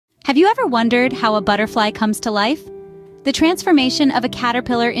Have you ever wondered how a butterfly comes to life? The transformation of a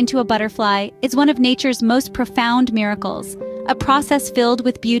caterpillar into a butterfly is one of nature's most profound miracles, a process filled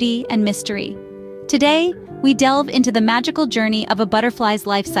with beauty and mystery. Today, we delve into the magical journey of a butterfly's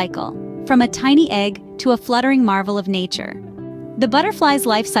life cycle, from a tiny egg to a fluttering marvel of nature. The butterfly's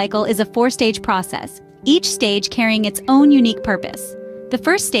life cycle is a four-stage process, each stage carrying its own unique purpose. The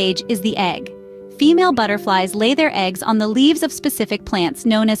first stage is the egg. Female butterflies lay their eggs on the leaves of specific plants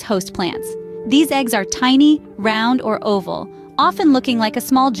known as host plants. These eggs are tiny, round, or oval, often looking like a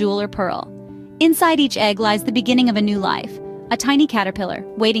small jewel or pearl. Inside each egg lies the beginning of a new life, a tiny caterpillar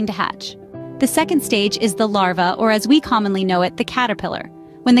waiting to hatch. The second stage is the larva, or as we commonly know it, the caterpillar.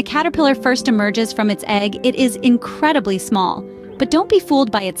 When the caterpillar first emerges from its egg, it is incredibly small, but don't be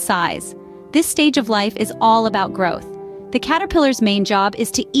fooled by its size. This stage of life is all about growth. The caterpillar's main job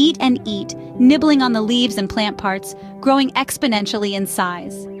is to eat and eat, nibbling on the leaves and plant parts, growing exponentially in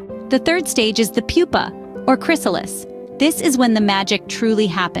size. The third stage is the pupa, or chrysalis. This is when the magic truly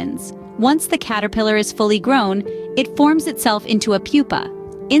happens. Once the caterpillar is fully grown, it forms itself into a pupa.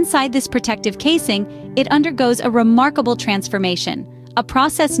 Inside this protective casing, it undergoes a remarkable transformation, a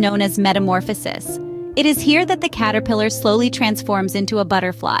process known as metamorphosis. It is here that the caterpillar slowly transforms into a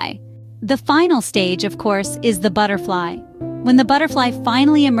butterfly. The final stage, of course, is the butterfly. When the butterfly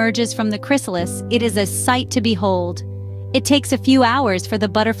finally emerges from the chrysalis, it is a sight to behold. It takes a few hours for the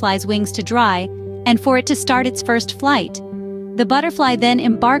butterfly's wings to dry and for it to start its first flight. The butterfly then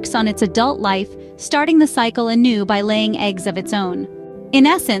embarks on its adult life, starting the cycle anew by laying eggs of its own. In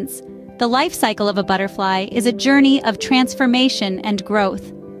essence, the life cycle of a butterfly is a journey of transformation and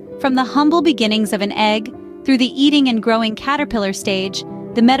growth. From the humble beginnings of an egg, through the eating and growing caterpillar stage,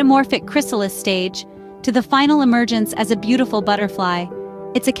 the metamorphic chrysalis stage, to the final emergence as a beautiful butterfly,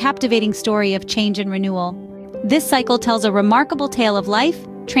 it's a captivating story of change and renewal. This cycle tells a remarkable tale of life,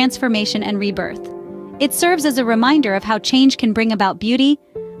 transformation, and rebirth. It serves as a reminder of how change can bring about beauty,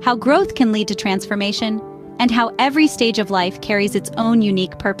 how growth can lead to transformation, and how every stage of life carries its own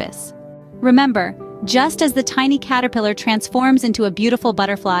unique purpose. Remember, just as the tiny caterpillar transforms into a beautiful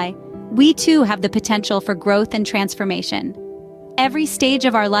butterfly, we too have the potential for growth and transformation. Every stage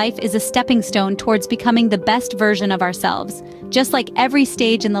of our life is a stepping stone towards becoming the best version of ourselves, just like every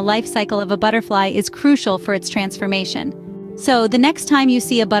stage in the life cycle of a butterfly is crucial for its transformation. So, the next time you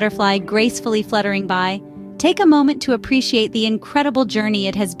see a butterfly gracefully fluttering by, take a moment to appreciate the incredible journey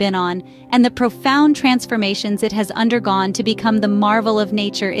it has been on and the profound transformations it has undergone to become the marvel of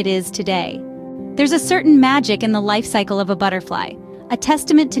nature it is today. There's a certain magic in the life cycle of a butterfly, a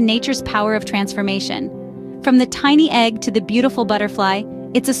testament to nature's power of transformation. From the tiny egg to the beautiful butterfly,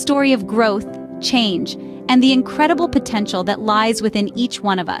 it's a story of growth, change, and the incredible potential that lies within each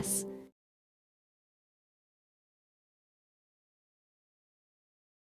one of us.